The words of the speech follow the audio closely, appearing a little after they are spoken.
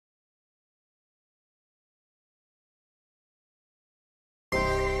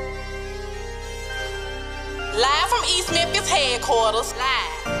Live from East Memphis headquarters.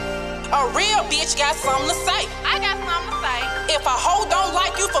 Live. A real bitch got something to say. I got something to say. If a hoe don't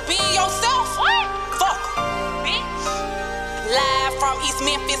like you for being yourself, What? fuck her. Bitch. Live from East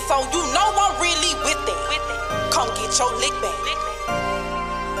Memphis, so you know I'm really with it. With it. Come get your lick back. Lick it.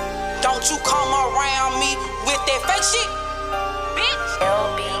 Don't you come around me with that fake shit. Bitch.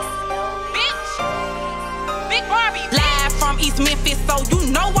 LB. Bitch. Big Barbie. Live from East Memphis, so you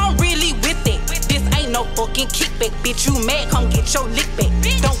know I'm really with it. This ain't no fucking kickback, bitch. You mad? Come get your lick back.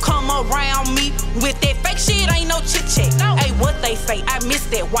 Bitch. Don't come around me with that fake shit. Ain't no chit chat. No. Hey, what they say? I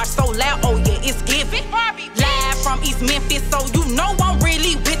missed that. Watch so loud. Oh yeah, it's giving. Big Barbie. Live from East Memphis, so you know I'm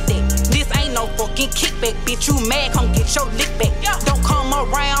really with it. This ain't no fucking kickback, bitch. You mad? Come get your lick back. Yeah. Don't come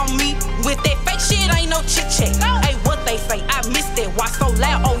around me with that fake shit. Ain't no chit chat. No. Hey, what they say? I missed that. Watch so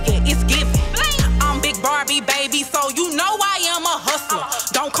loud. Oh yeah, it's giving. Bling. I'm Big Barbie, baby, so you know I am a hustler.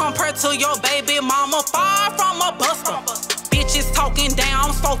 Don't compare to your baby mama, far from a buster. Bitches talking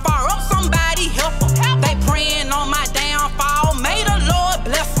down so far up, somebody help them. They praying on my downfall, may the Lord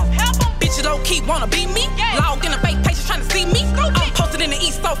bless them. Bitches low key wanna be me, log in the fake pages trying to see me. I'm posted in the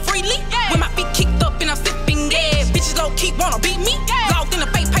east so freely, with my feet kicked up and I'm sipping, yeah. Bitches low key wanna be me, logged in the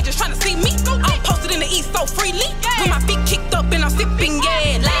fake pages trying to see me. I'm posted in the east so freely, with my feet kicked up and I'm sipping,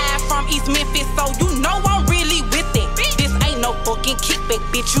 yeah. Live from East Memphis, so you know I'm really with it. This ain't no fucking kickback,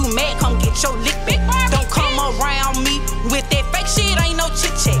 bitch. You mad? Come get your lick back. Don't come around me with that fake shit. Ain't no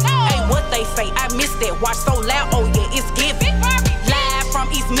chit chat. Hey, what they say? I missed that. Watch so loud. Oh yeah, it's giving. Live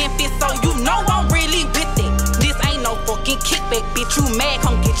from East Memphis, so you know I'm really with it. This ain't no fucking kickback, bitch. You mad?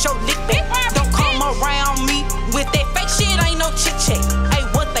 Come get your lick back. Don't come around me with that fake shit. Ain't no chit chat. Hey,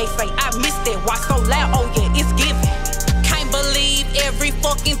 what they say? I missed that. Watch so loud. Oh yeah, it's giving. Can't believe every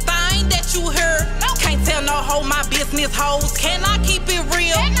fucking thing that you heard. Can't tell no hoe my business, hoes. Can I keep it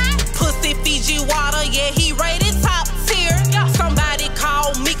real? Pussy Fiji water, yeah, he rated top tier. Somebody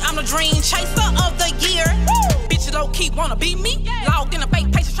call me, I'm the dream chaser of the year. Bitches low key wanna be me, logged in the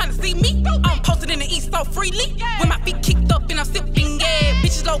fake pages trying to see me. I'm posted in the east so freely, with my feet kicked up and I'm sipping, yeah.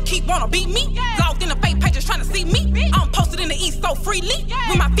 Bitches low key wanna be me, logged in the fake pages trying to see me. I'm posted in the east so freely,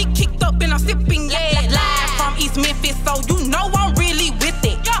 with my feet kicked up and I'm sipping, yeah. Live from East Memphis, so you know I'm really with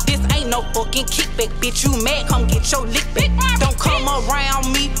it. This ain't no fucking kickback, bitch. You mad? Come get your lick back. Don't come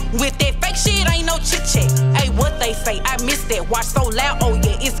around me with that fake shit. Ain't no chit chat. Hey, what they say? I missed that. Watch so loud. Oh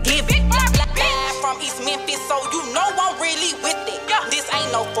yeah, it's giving. Live from East Memphis, so you know I'm really with it. This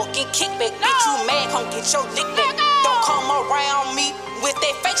ain't no fucking kickback, bitch. You mad? Come get your lick back. Don't come around me with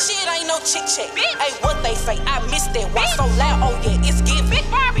that fake shit. Ain't no chit chat. Hey, what they say? I missed that. Watch so loud. Oh yeah, it's giving.